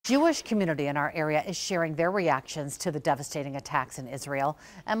Jewish community in our area is sharing their reactions to the devastating attacks in Israel.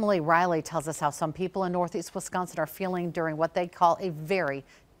 Emily Riley tells us how some people in Northeast Wisconsin are feeling during what they call a very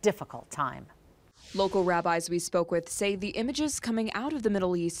difficult time. Local rabbis we spoke with say the images coming out of the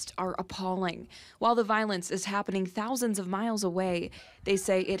Middle East are appalling. While the violence is happening thousands of miles away, they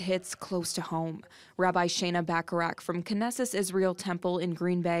say it hits close to home. Rabbi Shana Bacharach from Knesset Israel Temple in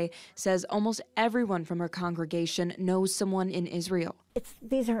Green Bay says almost everyone from her congregation knows someone in Israel.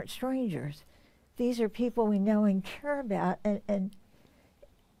 These aren't strangers. These are people we know and care about, and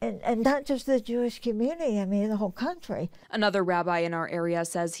not just the Jewish community, I mean the whole country. Another rabbi in our area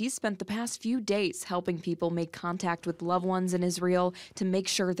says he's spent the past few days helping people make contact with loved ones in Israel to make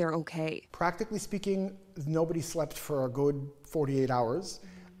sure they're okay. Practically speaking, nobody slept for a good 48 hours.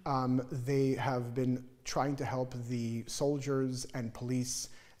 They have been trying to help the soldiers and police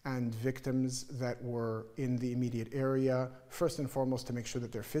and victims that were in the immediate area, first and foremost to make sure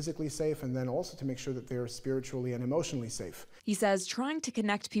that they're physically safe, and then also to make sure that they're spiritually and emotionally safe. He says trying to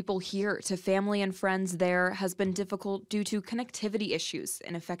connect people here to family and friends there has been difficult due to connectivity issues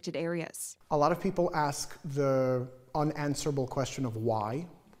in affected areas. A lot of people ask the unanswerable question of why.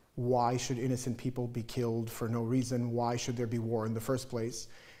 Why should innocent people be killed for no reason? Why should there be war in the first place?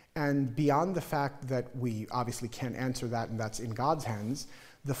 And beyond the fact that we obviously can't answer that, and that's in God's hands,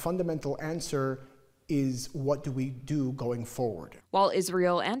 the fundamental answer is, what do we do going forward? While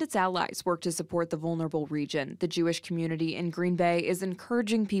Israel and its allies work to support the vulnerable region, the Jewish community in Green Bay is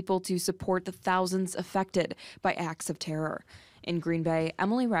encouraging people to support the thousands affected by acts of terror. In Green Bay,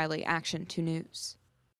 Emily Riley, Action 2 News.